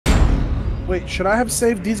Wait, should I have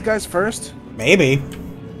saved these guys first? Maybe.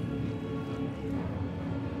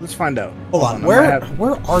 Let's find out. Hold on. Where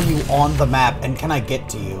are you on the map, and can I get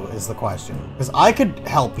to you? Is the question. Because I could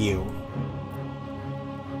help you.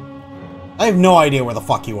 I have no idea where the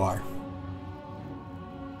fuck you are.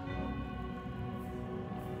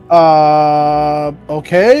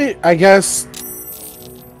 Okay. I guess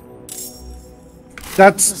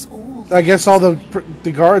that's. I guess all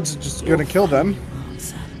the guards are just gonna kill them.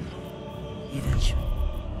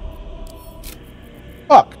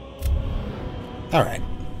 Fuck. All right.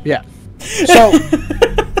 Yeah. So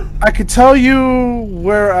I could tell you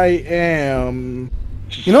where I am.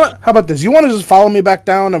 You know what? How about this? You want to just follow me back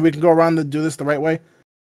down, and we can go around and do this the right way?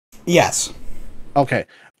 Yes. Okay.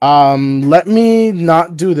 Let me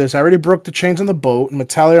not do this. I already broke the chains on the boat.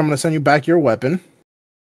 Mettaliar, I'm gonna send you back your weapon.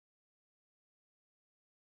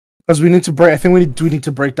 Because we need to break. I think we need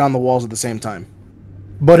to break down the walls at the same time.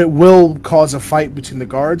 But it will cause a fight between the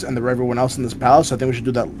guards and everyone else in this palace. So I think we should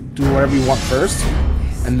do that. Do whatever you want first,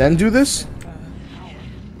 and then do this.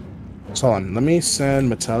 So hold on. Let me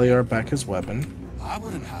send Mettaliar back his weapon. I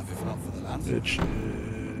wouldn't have if not for the land.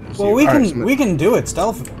 Well, we can do it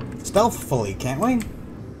stealthfully, can't we?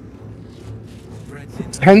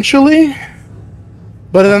 Potentially,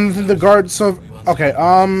 but then the guards. So okay.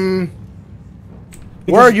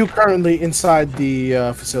 Where are you currently inside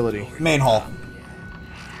the facility? Main hall.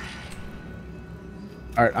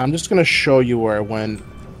 All right. I'm just gonna show you where I went.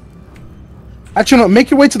 Actually, no.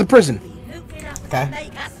 Make your way to the prison.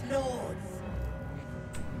 Okay.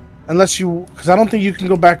 Unless you, because I don't think you can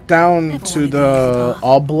go back down to the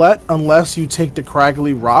Oblet unless you take the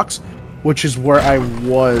Craggly Rocks, which is where I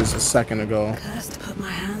was a second ago.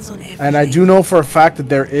 And I do know for a fact that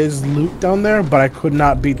there is loot down there, but I could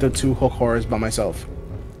not beat the 2 hook horrors by myself.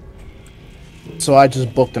 So I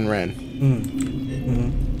just booked and ran.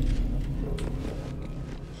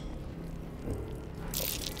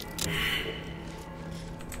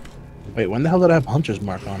 Wait, when the hell did I have Hunter's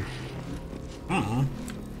Mark on?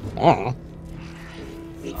 Oh.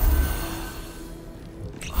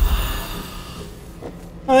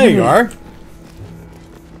 Oh, there you are.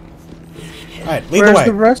 Alright, lead the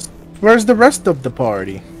way. Where's the rest of the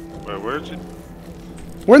party? Where is it?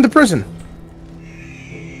 We're in the prison.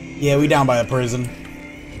 Yeah, we down by the prison.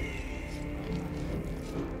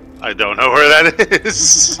 I don't know where that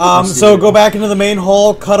is. So go back into the main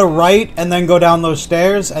hall, cut a right, and then go down those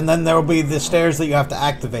stairs, and then there will be the stairs that you have to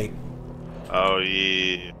activate. Oh,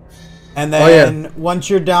 yeah. And then once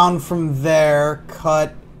you're down from there,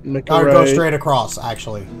 cut or go straight across,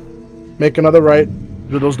 actually. Make another right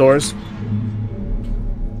through those doors.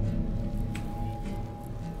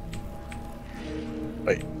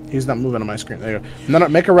 Wait, he's not moving on my screen. There you go. No,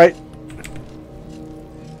 make a right.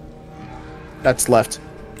 That's left.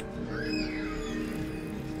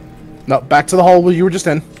 No, back to the hall where you were just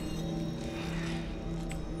in.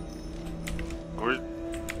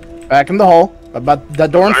 Back in the hall. About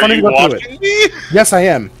that door in front of you. Go through it. Yes, I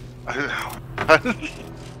am.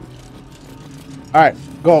 Alright,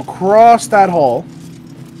 go across that hall.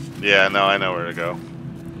 Yeah, no, I know where to go.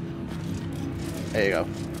 There you go.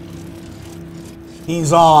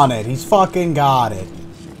 He's on it. He's fucking got it.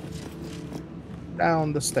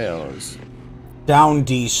 Down the stairs. Down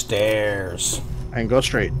the stairs. And go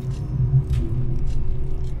straight.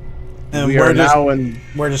 And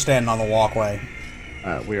we're just standing on the walkway.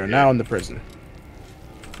 We are now in the prison.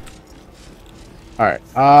 Alright,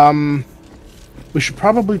 we should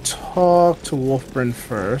probably talk to Wolfbryn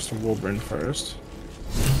first.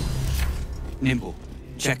 Nimble.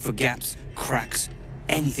 Check for gaps, cracks,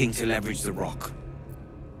 anything to leverage the rock.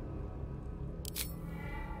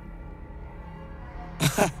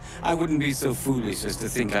 I wouldn't be so foolish as to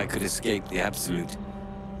think I could escape the Absolute.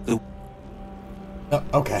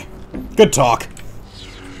 Okay. Good talk.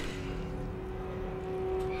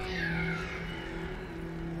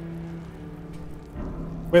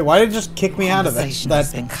 Wait, why did it just kick me out of it?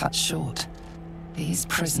 That's been cut short. These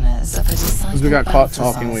prisoners have decided because we got caught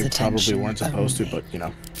talking we probably weren't supposed to, but you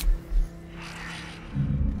know.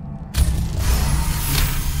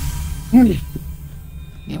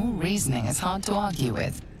 Your reasoning is hard to argue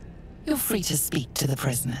with. You're free to speak to the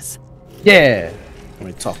prisoners. Yeah. Let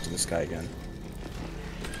me talk to this guy again.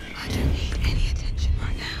 I don't need any attention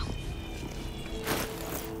right now.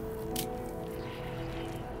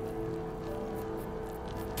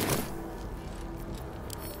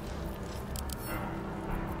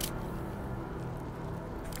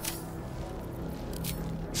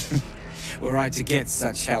 Were I to get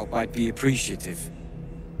such help, I'd be appreciative.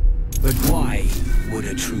 But why would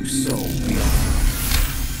a true soul be offered?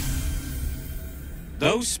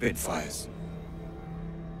 Those Spitfires,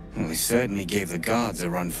 Well, they certainly gave the guards a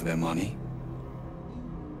run for their money.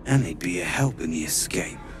 And they'd be a help in the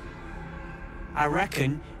escape. I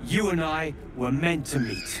reckon you and I were meant to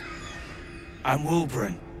meet. I'm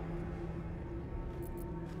Wilburn.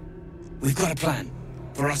 We've got a plan.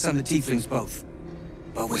 For us and the tieflings both.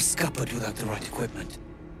 But we're scuppered without the right equipment.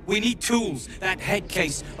 We need tools, that head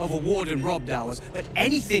case of a warden robbed ours, but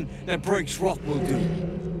anything that breaks rock will do.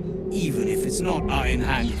 Even if it's not iron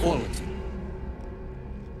hand quality.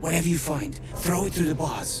 Whatever you find, throw it through the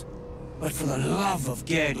bars. But for the love of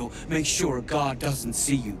Gerdel, make sure a guard doesn't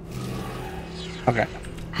see you. Okay.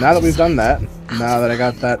 Now that we've done that, now that I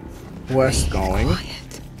got that quest going,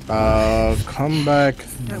 come back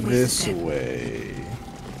this way.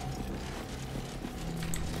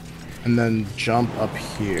 And then jump up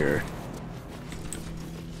here.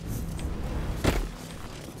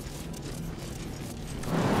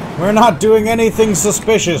 We're not doing anything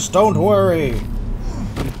suspicious, don't worry.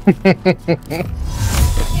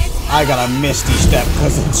 I got a misty step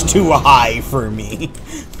because it's too high for me.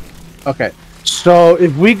 Okay, so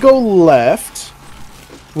if we go left,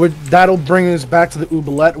 that'll bring us back to the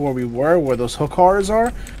oubliette where we were, where those hookahs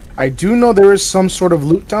are. I do know there is some sort of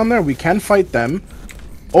loot down there. We can fight them.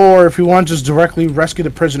 Or if we want to just directly rescue the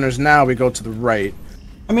prisoners now, we go to the right.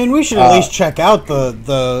 I mean, we should at least check out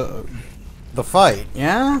the fight,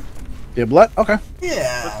 yeah? The oubliette? Okay.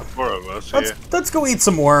 Yeah. The four of us, yeah. Let's go eat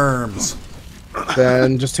some worms.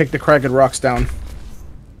 Then just take the cragged rocks down.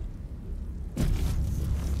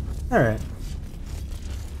 Alright.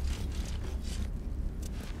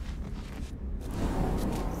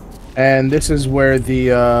 And this is where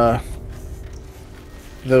the,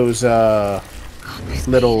 those,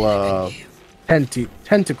 little,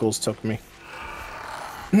 tentacles took me.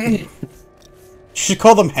 You should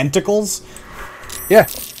call them hentacles? Yeah,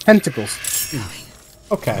 tentacles.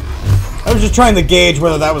 Okay. I was just trying to gauge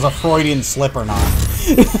whether that was a Freudian slip or not.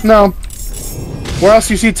 No. Where else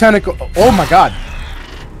do you see tentacle? Oh my god.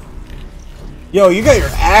 Yo, you got your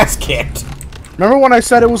ass kicked. Remember when I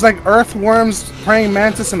said it was like earthworms, praying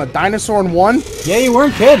mantis, and a dinosaur in one? Yeah, you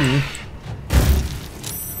weren't kidding.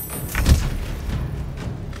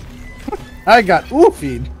 I got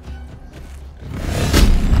oofied.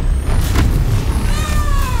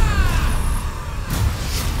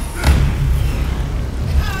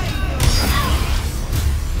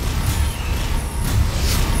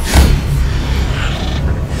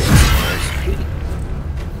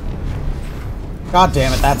 God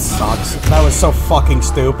damn it, that sucks. That was so fucking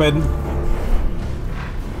stupid.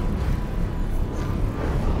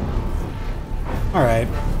 Alright.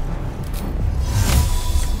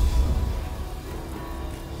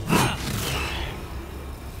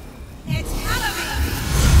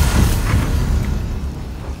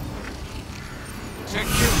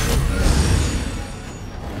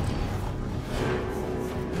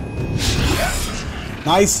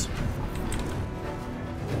 Nice.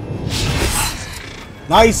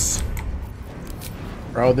 Nice.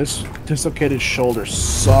 Bro, this dislocated shoulder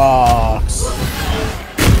sucks.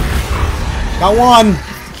 Got one.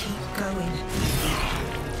 Keep going.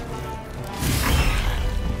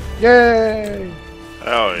 Yay!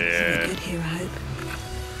 Oh, yeah. Good here, I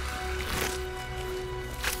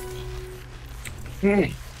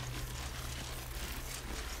hope.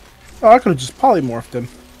 Oh, I could have just polymorphed him.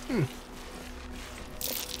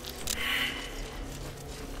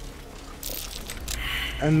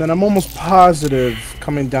 And then I'm almost positive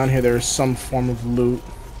coming down here there is some form of loot.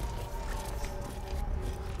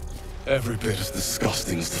 Every bit as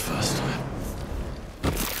disgusting as the first time.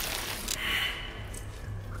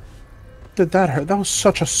 Did that hurt? That was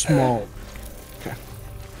such a small... Okay.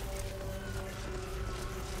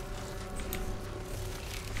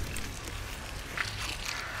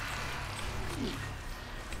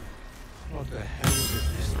 What the hell is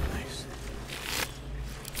this place?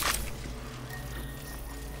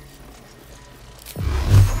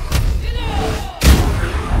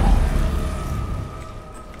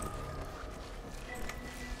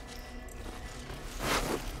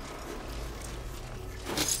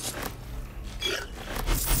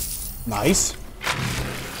 Nice.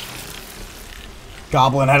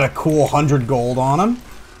 Goblin had a cool 100 gold on him.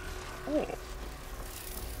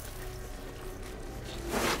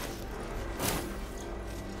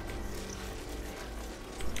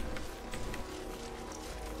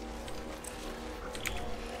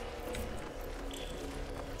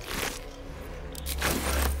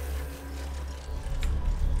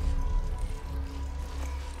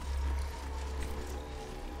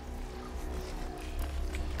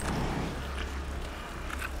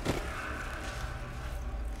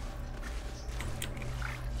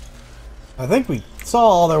 I think we saw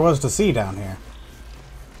all there was to see down here.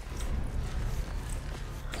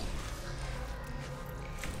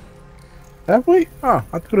 Have we? Oh,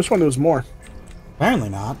 I could have sworn there was more. Apparently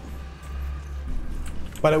not.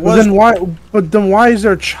 But it But was... then why? But then why is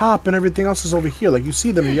there chop and everything else is over here? Like you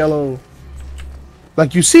see them yellow.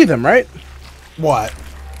 Like you see them, right? What?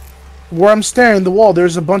 Where I'm staring at the wall,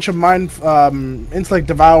 there's a bunch of intellect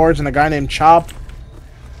devourers and a guy named Chop.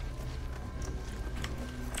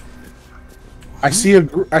 I see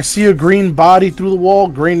a green body through the wall.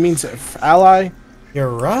 Green means ally. You're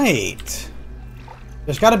right.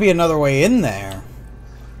 There's got to be another way in there.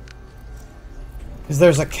 Because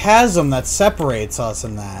there's a chasm that separates us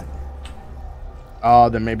in that. Oh,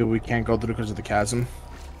 then maybe we can't go through because of the chasm.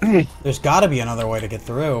 There's got to be another way to get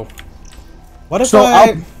through. What if So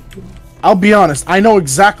I... I'll be honest. I know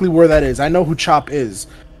exactly where that is. I know who Chop is.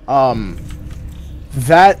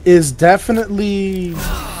 That is definitely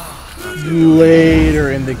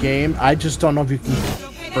later in the game. I just don't know if you can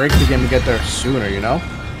break the game to get there sooner, you know?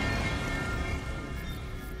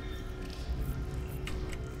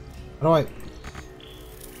 How do I...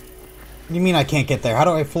 You mean I can't get there? How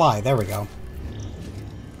do I fly? There we go.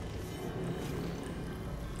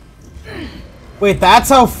 Wait, that's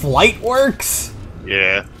how flight works?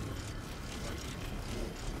 Yeah.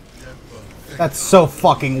 That's so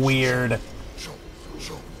fucking weird.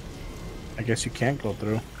 I guess you can't go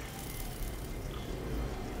through.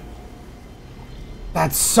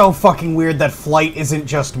 That's so fucking weird that flight isn't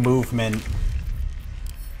just movement.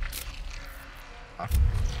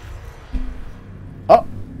 Oh.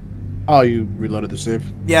 Oh, you reloaded the save.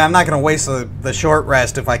 Yeah, I'm not gonna waste the short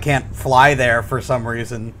rest if I can't fly there for some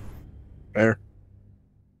reason. Fair.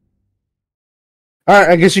 Alright,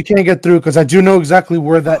 I guess you can't get through because I do know exactly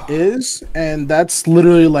where that is, and that's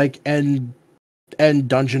literally like end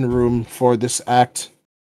dungeon room for this act.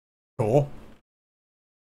 Cool.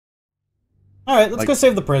 Alright, let's go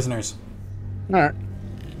save the prisoners. Alright.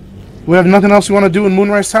 We have nothing else we want to do in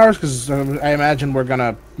Moonrise Towers because I imagine we're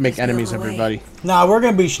gonna make enemies of everybody. Nah, we're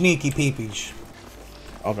gonna be sneaky peepies.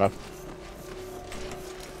 Okay.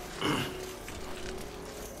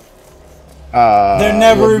 They're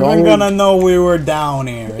never well, even gonna know we were down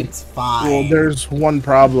here. It's fine. Well, there's one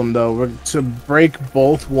problem though. To break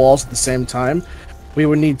both walls at the same time, we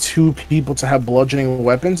would need 2 people to have bludgeoning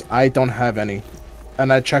weapons. I don't have any.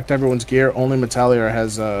 And I checked everyone's gear. Only Mettaliar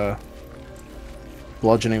has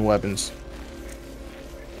bludgeoning weapons.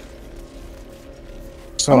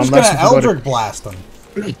 So I'm just gonna Eldritch Blast them.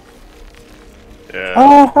 Yeah.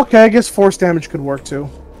 Oh, okay. I guess force damage could work too.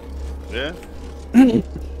 Yeah.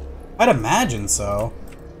 I'd imagine so.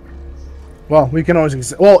 Well, we can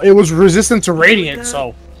always. Well, it was resistant to radiant,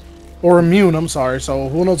 so or immune. I'm sorry. So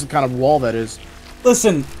who knows what kind of wall that is?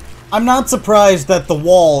 Listen, I'm not surprised that the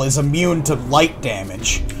wall is immune to light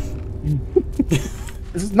damage.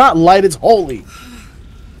 This is not light. It's holy.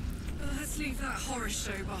 Let's leave that horror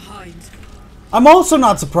show behind. I'm also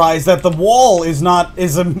not surprised that the wall is not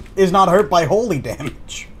hurt by holy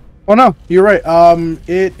damage. Oh no, you're right.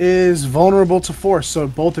 It is vulnerable to force, so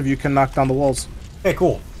both of you can knock down the walls. Okay,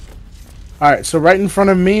 cool. Alright, so right in front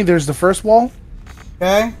of me, there's the first wall.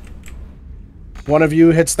 Okay. One of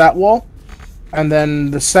you hits that wall. And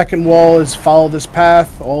then the second wall is follow this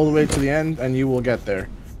path all the way to the end, and you will get there.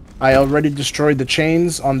 I already destroyed the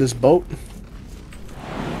chains on this boat.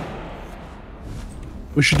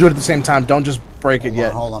 We should do it at the same time. Don't just break it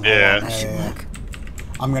yet. Hold on. Yeah. Yeah.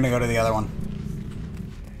 I'm gonna go to the other one.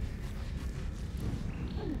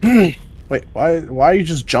 Wait, why are you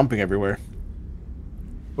just jumping everywhere?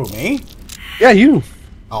 Who, me? Yeah, you.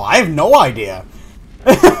 Oh, I have no idea.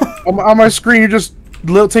 On my screen, you're just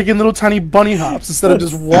taking little tiny bunny hops instead of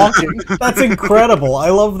just walking. That's incredible. I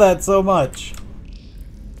love that so much.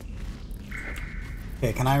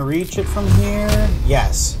 Okay, can I reach it from here?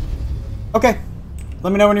 Yes. Okay.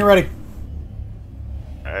 Let me know when you're ready.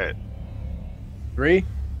 Alright. 3,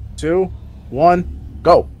 2, 1,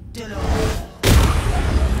 go.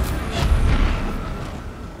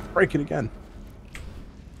 Break it again.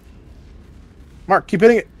 Mark, keep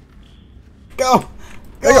hitting it. Go!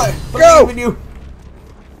 There you I go. believe in you.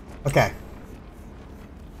 Okay.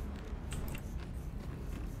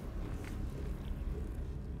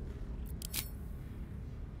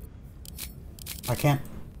 I can't.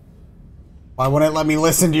 Why wouldn't it let me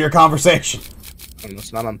listen to your conversation?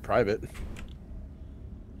 It's not on private.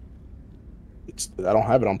 I don't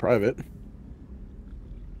have it on private.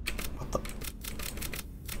 What the?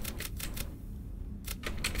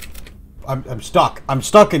 I'm stuck. I'm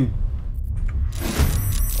stuck in.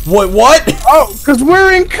 What? Oh, because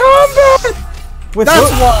we're in combat! With That's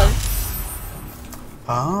who? why.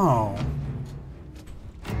 Oh.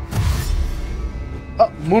 Oh,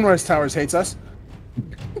 Moonrise Towers hates us.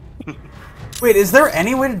 Wait, is there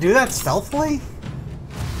any way to do that stealthily?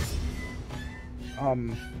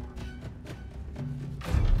 Hold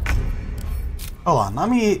on, let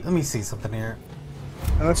me see something here.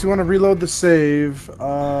 Unless you want to reload the save,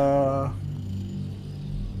 I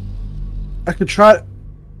could try.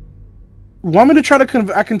 Want me to try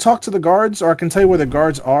to? I can talk to the guards, or I can tell you where the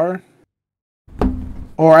guards are,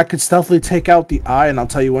 or I could stealthily take out the eye, and I'll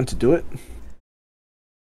tell you when to do it.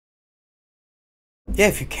 Yeah,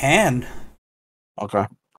 if you can. Okay.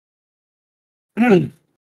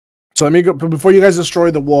 So let me go. But before you guys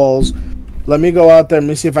destroy the walls, let me go out there and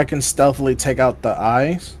let me see if I can stealthily take out the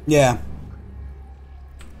eyes. Yeah.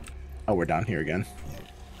 Oh, we're down here again.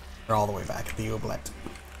 We're all the way back at the Ooblet.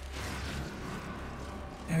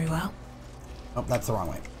 Very well. Oh, that's the wrong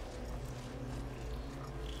way.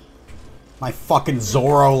 My fucking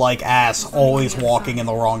Zorro-like ass always walking in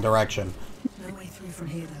the wrong direction. No way through from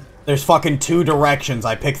here, though. There's fucking 2 directions.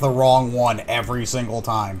 I pick the wrong one every single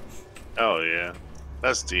time. Oh yeah,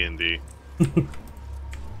 that's D&D.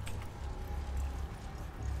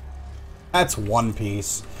 That's One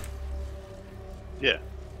Piece. Yeah.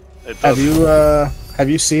 It does. Have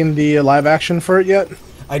you seen the live action for it yet?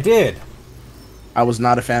 I did. I was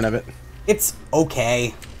not a fan of it. It's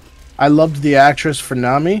okay. I loved the actress for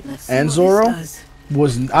Nami and Zoro.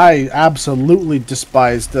 I absolutely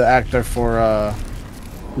despised the actor for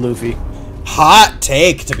Luffy. Hot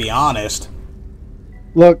take, to be honest.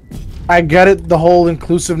 Look, I get it, the whole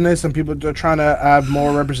inclusiveness and people are trying to add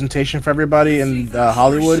more representation for everybody in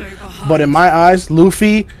Hollywood, but in my eyes,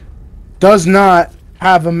 Luffy does not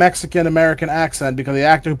have a Mexican-American accent because the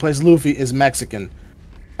actor who plays Luffy is Mexican.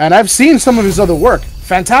 And I've seen some of his other work.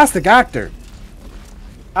 Fantastic actor.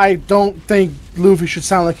 I don't think Luffy should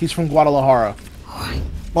sound like he's from Guadalajara.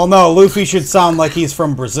 Well, no, Luffy should sound like he's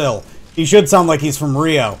from Brazil. He should sound like he's from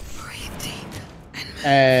Rio.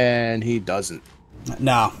 And he doesn't.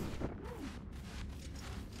 No.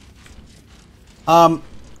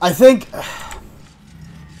 I think...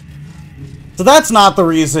 So that's not the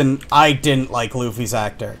reason I didn't like Luffy's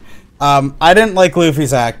actor. I didn't like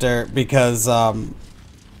Luffy's actor because,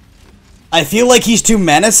 I feel like he's too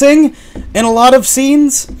menacing in a lot of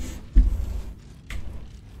scenes.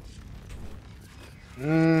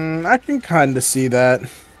 I can kind of see that.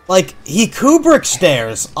 Like, he Kubrick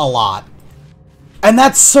stares a lot. And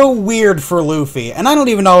that's so weird for Luffy. And I don't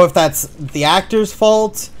even know if that's the actor's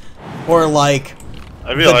fault or, like,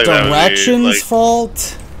 I feel the like that would be, direction's like,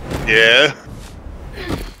 fault. Yeah.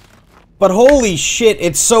 But holy shit,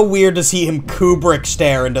 it's so weird to see him Kubrick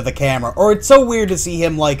stare into the camera. Or it's so weird to see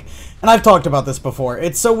him, like... And I've talked about this before.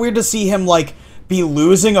 It's so weird to see him, like, be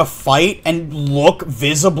losing a fight and look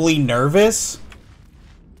visibly nervous.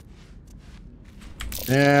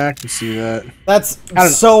 Yeah, I can see that. That's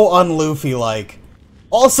so un-Luffy-like.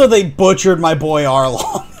 Also, they butchered my boy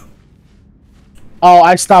Arlong. Oh,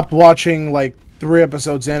 I stopped watching, like, 3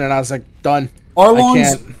 episodes in, and I was like, done.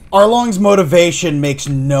 Arlong's motivation makes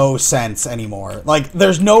no sense anymore. Like,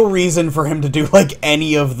 there's no reason for him to do, like,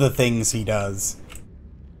 any of the things he does.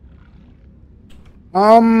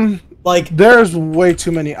 Like, there's way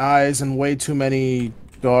too many eyes and way too many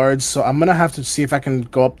guards, so I'm gonna have to see if I can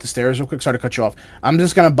go up the stairs real quick. Sorry to cut you off. I'm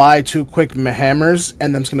just gonna buy 2 quick hammers,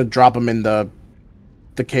 and I'm just gonna drop them in the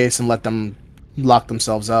case and let them lock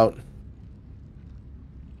themselves out.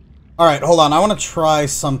 Alright, hold on. I want to try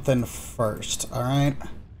something first, alright?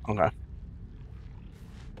 Okay.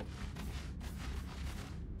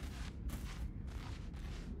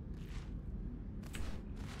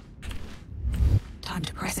 Time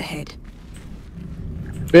to press ahead.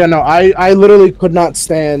 But yeah, no, I literally could not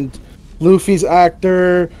stand Luffy's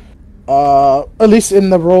actor, at least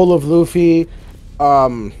in the role of Luffy,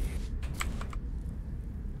 and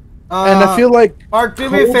I feel like... Mark, do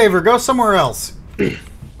me a favor. Go somewhere else.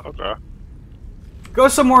 Okay. Go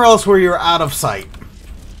somewhere else where you're out of sight.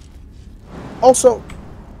 Also,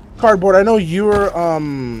 Cardboard, I know you were,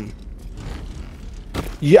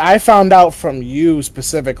 I found out from you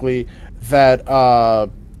specifically that,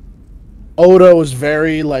 Odo is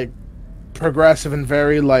very, like, progressive and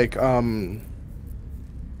very, like,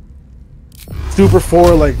 super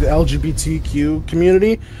for, like, the LGBTQ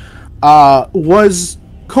community. Was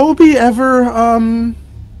Kobe ever,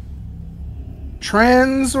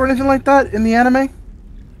 trans or anything like that in the anime?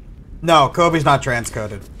 No, Kobe's not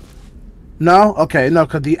transcoded. No? Okay, no,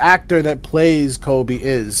 because the actor that plays Kobe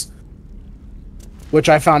is. Which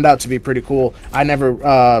I found out to be pretty cool. I never,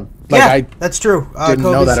 that's true. Didn't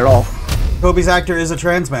know that at all. Kobe's actor is a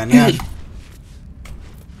trans man, yeah.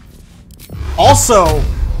 Also,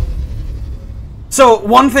 So,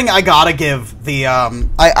 one thing I gotta give the,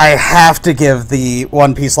 I have to give the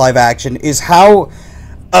One Piece live action is how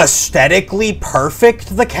aesthetically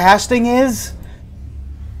perfect the casting is.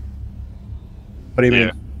 What do you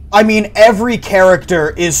mean? I mean, every character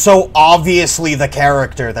is so obviously the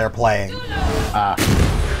character they're playing.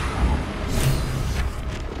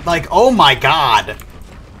 Like, oh my god.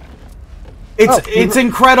 It's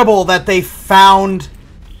incredible that they found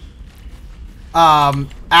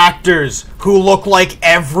actors who look like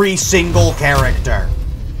every single character.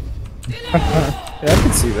 Yeah, I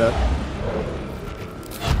can see that.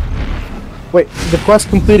 Wait, the quest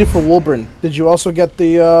completed for Wolburn. Did you also get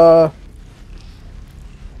the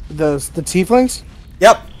tieflings?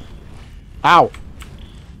 Yep. Ow.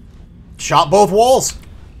 Shot both walls.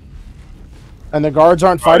 And the guards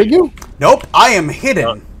aren't fighting you? Nope, I am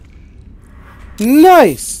hidden.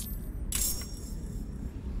 Nice.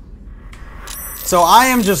 So I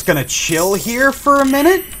am just gonna chill here for a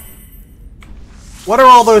minute. What are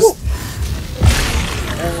all those...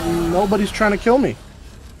 And nobody's trying to kill me.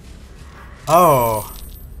 Oh.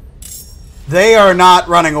 They are not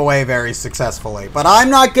running away very successfully, but I'm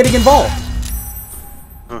not getting involved.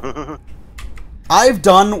 I've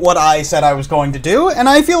done what I said I was going to do, and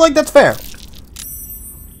I feel like that's fair.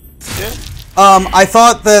 Yeah. I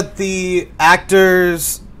thought that the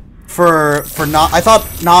actors I thought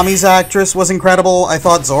Nami's actress was incredible. I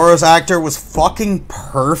thought Zoro's actor was fucking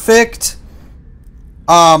perfect.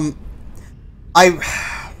 I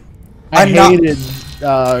hated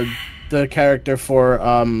the character for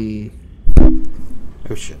oh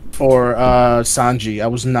shit. For Sanji. I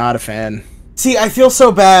was not a fan. See, I feel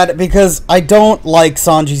so bad because I don't like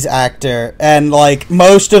Sanji's actor, and like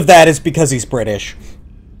most of that is because he's British.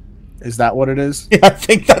 Is that what it is? I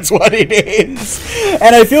think that's what it is.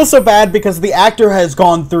 And I feel so bad because the actor has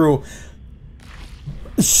gone through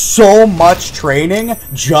so much training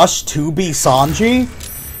just to be Sanji.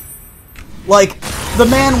 Like, the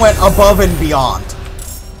man went above and beyond.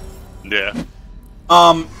 Yeah.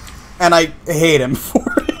 And I hate him for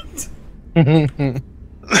it.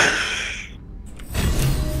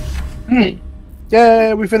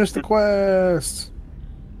 Yeah, we finished the quest.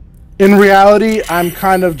 In reality, I'm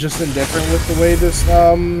kind of just indifferent with the way this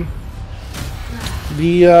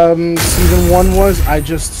season 1 was. I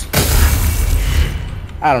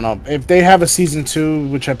don't know. If they have a season 2,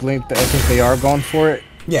 which I think they are going for it,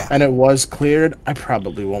 Yeah. and it was cleared, I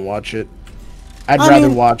probably won't watch it. I'd rather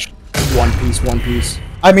watch One Piece.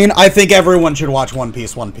 I mean, I think everyone should watch One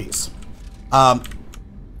Piece. But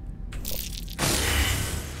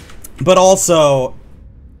also,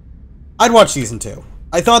 I'd watch Season 2.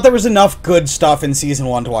 I thought there was enough good stuff in Season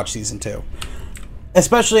 1 to watch Season 2.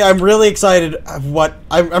 Especially, I'm really excited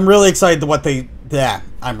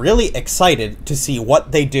to see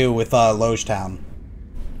what they do with Loge Town.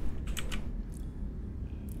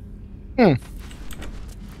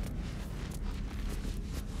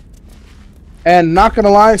 And not gonna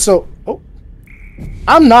lie,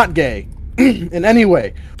 I'm not gay in any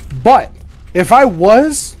way, but if I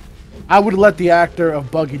was, I would let the actor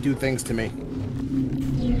of Buggy do things to me.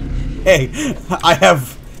 Hey, I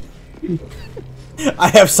have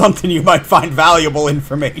something you might find valuable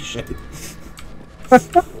information.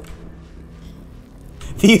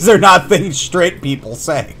 These are not things straight people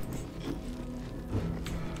say.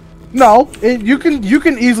 No, you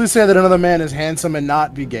can easily say that another man is handsome and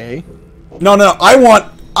not be gay. No, I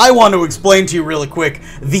want to explain to you really quick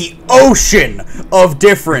the ocean of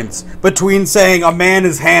difference between saying a man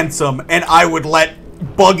is handsome and I would let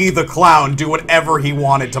Buggy the Clown do whatever he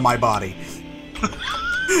wanted to my body.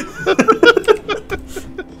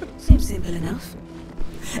 Seems simple enough.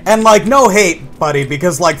 And like, no hate, buddy,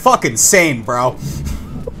 because like, fucking same, bro.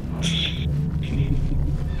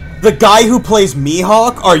 The guy who plays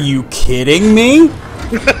Mihawk? Are you kidding me?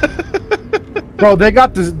 Bro, they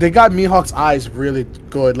got Mihawk's eyes really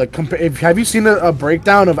good. Like, have you seen a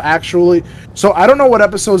breakdown of actually? So I don't know what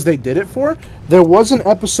episodes they did it for. There was an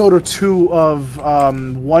episode or two of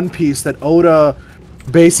One Piece that Oda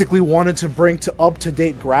basically wanted to bring to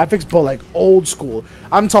up-to-date graphics, but like old school.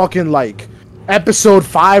 I'm talking like episode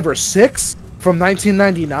 5 or 6 from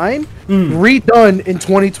 1999, redone in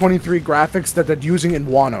 2023 graphics that they're using in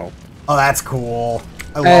Wano. Oh, that's cool.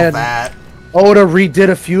 I love that. Oda redid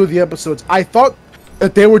a few of the episodes. I thought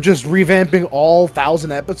that they were just revamping all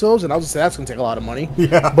 1,000 episodes, and I was gonna say that's gonna take a lot of money.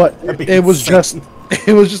 Yeah, but it was just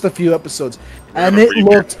a few episodes, and it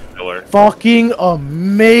looked fucking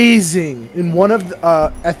amazing. In one of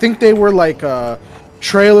the, I think they were like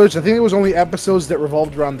trailers. I think it was only episodes that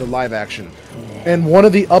revolved around the live action, and one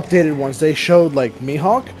of the updated ones they showed like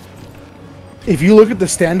Mihawk. if you look at the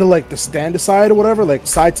stand aside or whatever, like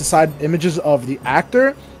side to side images of the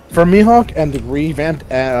actor for Mihawk and the revamped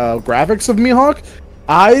graphics of Mihawk,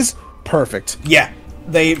 eyes perfect. Yeah,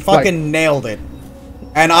 they fucking Like, nailed it.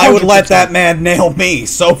 And I would let 100%. that man nail me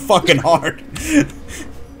so fucking hard.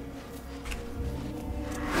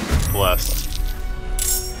 Blessed.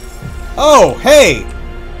 Oh, hey!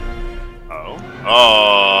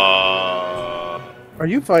 Oh. Are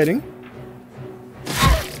you fighting?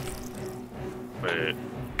 Wait.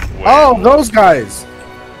 Oh, those guys.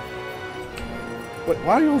 Wait,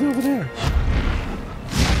 why are you all over there?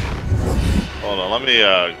 Hold on, let me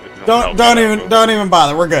Don't even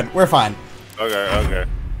bother. We're good. We're fine. Okay.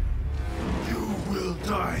 You will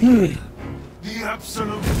die. The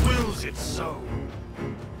Absolute wills it so.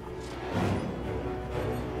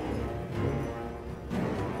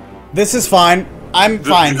 This is fine. I'm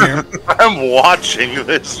fine here. I'm watching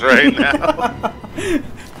this right now.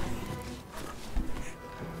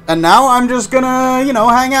 And now I'm just gonna, you know,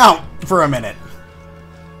 hang out for a minute.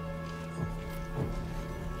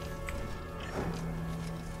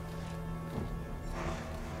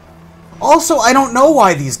 Also, I don't know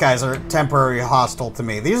why these guys are temporarily hostile to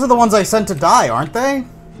me. These are the ones I sent to die, aren't they?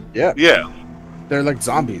 Yeah. Yeah. They're like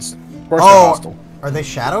zombies. Of course they're hostile. Are they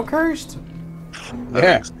shadow cursed?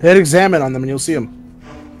 Yeah. Hit examine on them and you'll see them.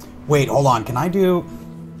 Wait, hold on. Can I do...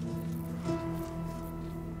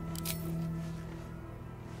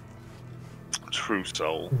 True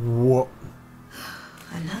soul. Whoa.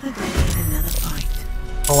 Another day, another fight.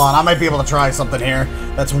 Hold on, I might be able to try something here.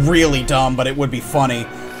 That's really dumb, but it would be funny.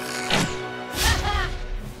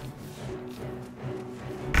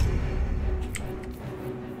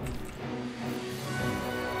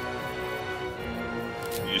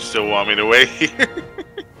 You still want me to wait here?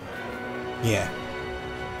 Yeah.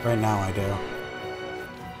 Right now I do.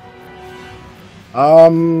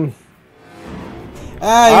 You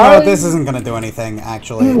know what? This isn't gonna do anything,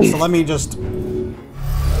 actually. So let me just...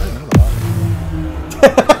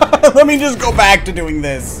 let me just go back to doing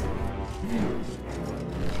this.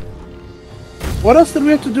 What else did we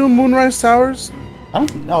have to do in Moonrise Towers? I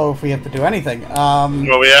don't know if we have to do anything.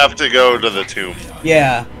 Well, we have to go to the tomb.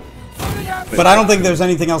 Yeah. But I don't think there's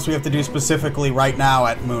anything else we have to do specifically right now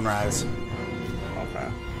at Moonrise. Okay.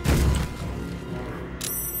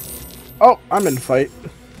 Oh, I'm in fight.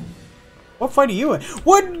 What fight are you in?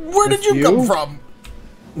 Where did you you? come from?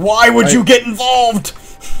 Why would you get involved?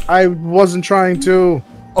 I wasn't trying to.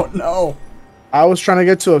 Oh no. I was trying to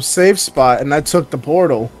get to a safe spot and I took the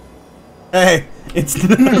portal. Hey, it's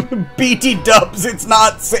BT dubs, it's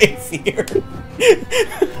not safe here.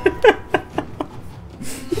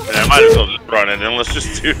 I might as well just run in and let's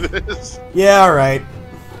just do this. Yeah, alright.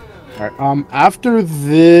 Alright, after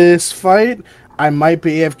this fight, I might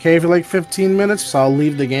be AFK for like 15 minutes, so I'll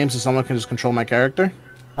leave the game so someone can just control my character.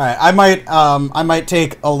 Alright, I might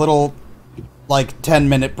take a little, like,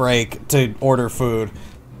 10-minute break to order food.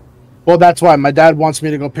 Well, that's why. My dad wants me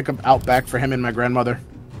to go pick up Outback for him and my grandmother.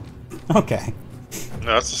 Okay.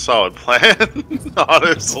 No, that's a solid plan,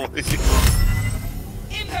 honestly.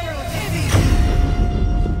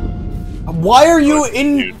 Why are you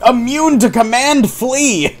immune to command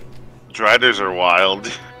flee? Driders are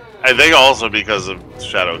wild. I think also because of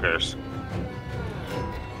Shadow Curse.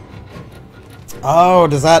 Oh,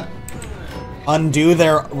 does that undo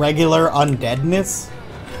their regular undeadness?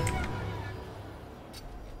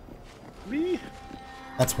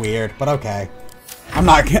 That's weird, but okay. I'm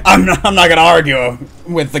not gonna argue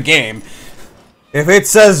with the game. If it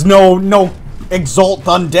says no exalt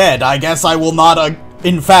undead, I guess I will not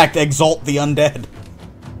in fact exalt the undead.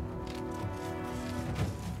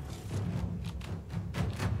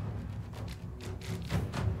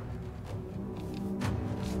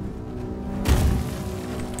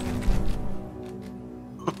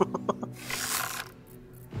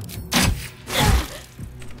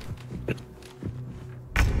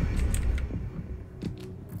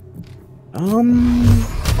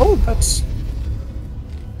 Oh, that's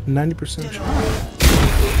 90% chance.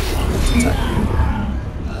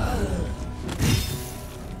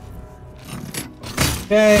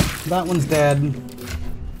 Okay, that one's dead.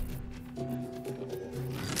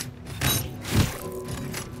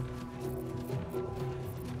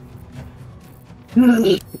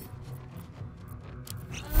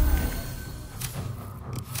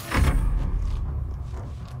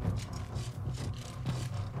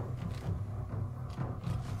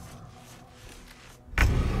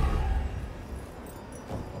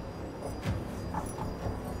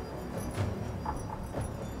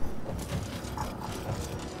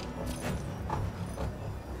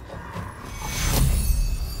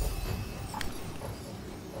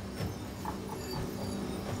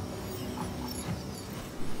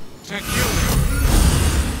 protect you.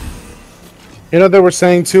 You know, they were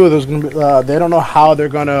saying too. There's gonna be. They don't know how they're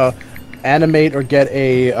gonna animate or get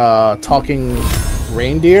a talking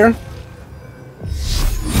reindeer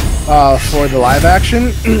for the live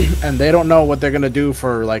action, and they don't know what they're gonna do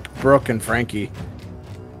for like Brooke and Frankie.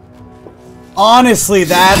 Honestly,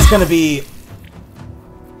 that's gonna be.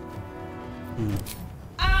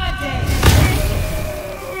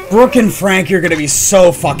 Brooke and Frankie are gonna be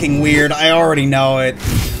so fucking weird. I already know it.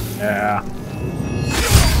 Yeah.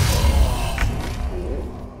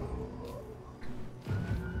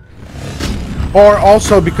 Or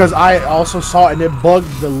also because I also saw it and it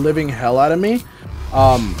bugged the living hell out of me.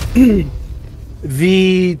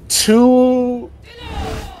 The two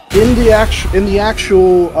in the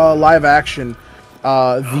actual live action,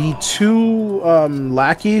 the two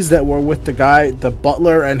lackeys that were with the guy, the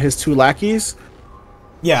butler and his two lackeys.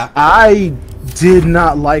 Yeah. I did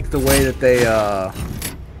not like the way that they. Oh,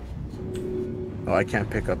 I can't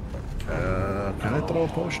pick up. Can I throw a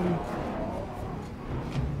potion?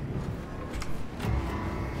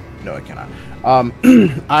 No, I cannot.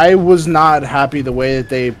 I was not happy the way that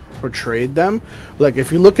they portrayed them. Like,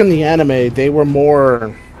 if you look in the anime, they were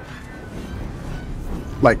more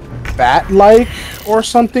like bat-like or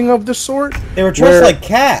something of the sort. They were dressed like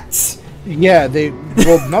cats. Yeah, they.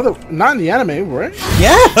 Well, not in the anime, right?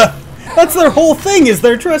 Yeah, that's their whole thing. Is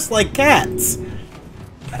they're dressed like cats.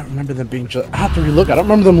 I don't remember them being. I have to relook. I don't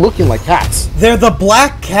remember them looking like cats. They're the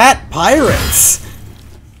Black Cat Pirates.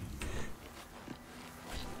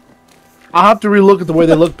 I'll have to relook at the way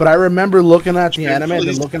they look, but I remember looking at the anime and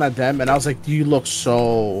then looking at them, and I was like, "You look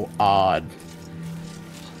so odd."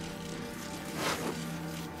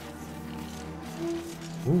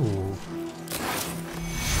 Ooh.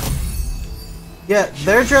 Yeah,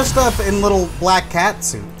 they're dressed up in little black cat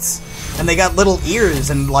suits, and they got little ears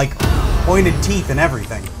and like pointed teeth and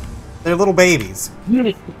everything. They're little babies.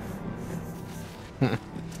 All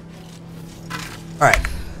right,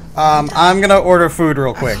 I'm gonna order food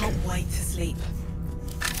real quick. I can't wait to sleep.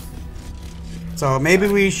 So maybe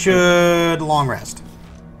we should long rest.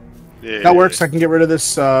 Yeah. That works. I can get rid of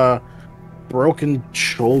this broken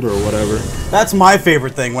shoulder or whatever. That's my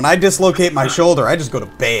favorite thing. When I dislocate my shoulder, I just go to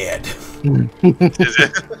bed. Is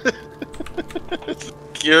it?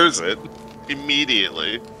 Cures it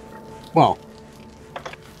immediately. Well,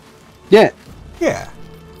 yeah. Yeah.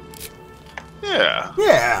 Yeah.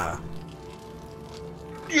 Yeah.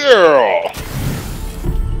 Yeah.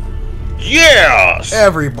 Yes.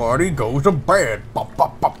 Everybody goes to bed.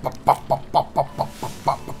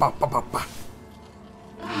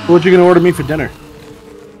 What you gonna order me for dinner?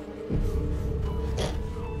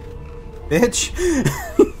 Bitch.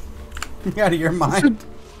 You out of your mind?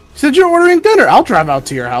 Said you're ordering dinner. I'll drive out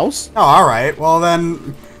to your house. Oh, alright. Well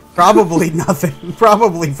then, probably nothing.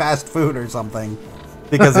 Probably fast food or something.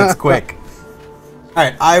 Because it's quick.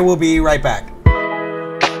 Alright, I will be right back.